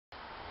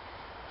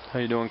How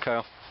you doing,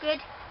 Kyle? Good.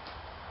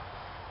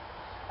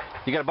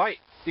 You got a bite.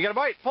 You got a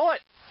bite. Pull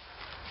it.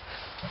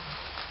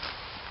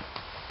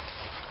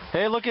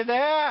 Hey, look at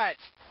that.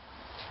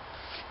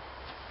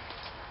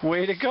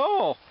 Way to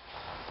go.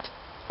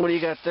 What do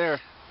you got there?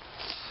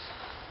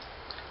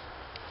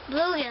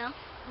 Bluegill.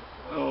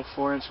 Oh,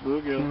 4-inch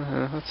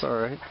bluegill. That's all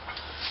right.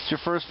 It's your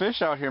first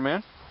fish out here,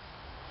 man.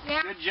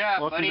 Yeah. Good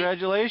job, Well, buddy.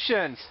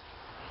 congratulations.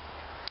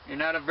 You're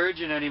not a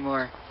virgin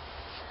anymore.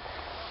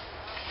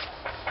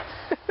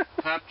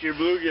 Popped your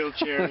bluegill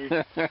cherry.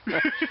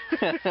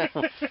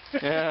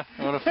 Yeah,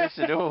 what a fish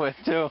to do it with,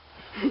 too.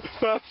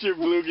 Popped your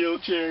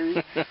bluegill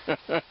cherry.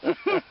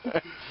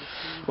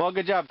 Well,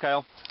 good job,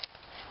 Kyle.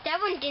 That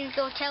one didn't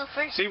go tail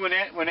first. See, when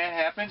that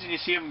happens and you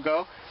see them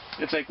go,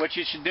 it's like what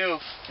you should do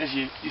is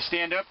you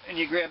stand up and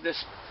you grab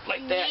this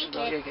like that and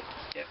go yank it.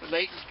 Yeah,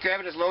 grab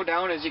it as low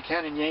down as you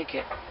can and yank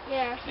it.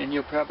 Yeah. And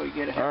you'll probably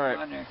get a head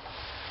on there.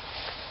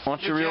 Why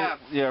don't you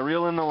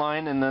reel in the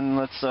line, and then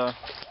let's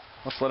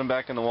let him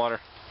back in the water.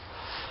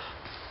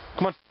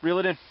 Come on, reel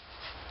it in.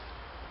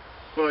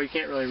 Well, you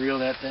can't really reel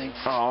that thing.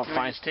 Oh,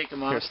 fine. Just take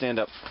them off. Here, stand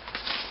up.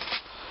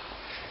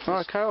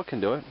 Oh, Kyle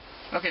can do it.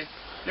 Okay,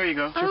 there you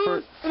go.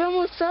 It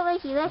almost felt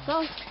like he let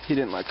go. He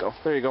didn't let go.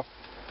 There you go.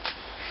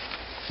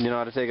 You know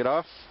how to take it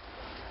off?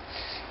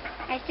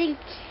 I think.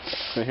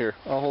 Here,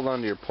 I'll hold on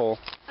to your pole.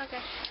 Okay.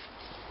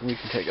 You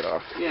can take it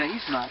off. Yeah,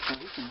 he's macho.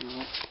 He can do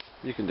it.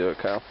 You can do it,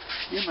 Kyle.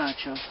 You're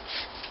macho.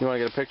 You want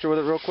to get a picture with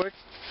it real quick?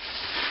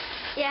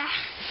 Yeah.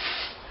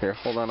 Here,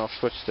 hold on. I'll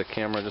switch the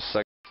camera just a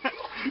second.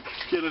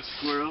 Get a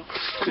squirrel.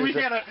 We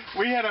had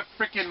a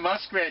freaking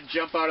muskrat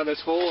jump out of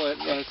this hole at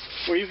us.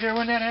 Were you here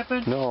when that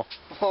happened? No.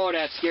 Oh,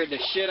 that scared the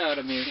shit out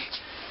of me.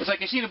 It's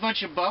like I seen a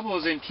bunch of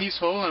bubbles in Keith's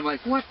hole, and I'm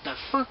like, what the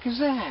fuck is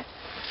that?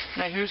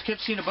 And I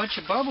kept seeing a bunch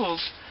of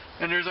bubbles,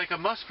 and there's like a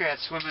muskrat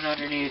swimming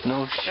underneath.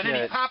 No shit. And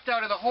then he popped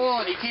out of the hole,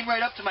 and he came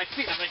right up to my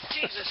feet. I'm like,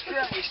 Jesus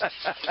Christ.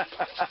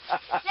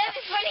 That'd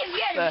be funny if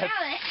you had a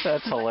mallet.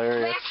 That's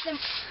hilarious.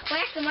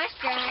 Whack the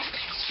muskrat.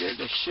 Scared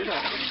the shit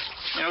out of me.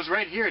 And it was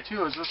right here,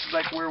 too. This is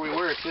like where we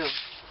were, too.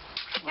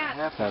 What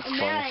happened? That's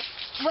funny.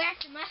 Whack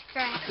the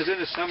muskrat. Because in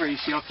the summer, you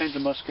see all kinds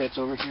of muskrats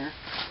over here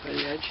by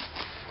the edge.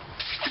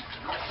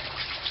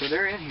 So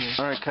they're in here.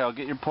 All right, Kyle,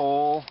 get your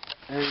pole.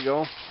 There you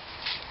go.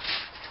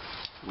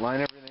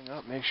 Line everything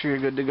up. Make sure you're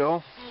good to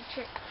go.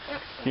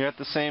 You're at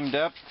the same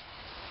depth.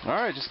 All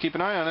right, just keep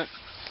an eye on it.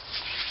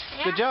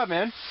 Yeah. Good job,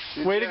 man.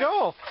 Good Way job. to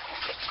go.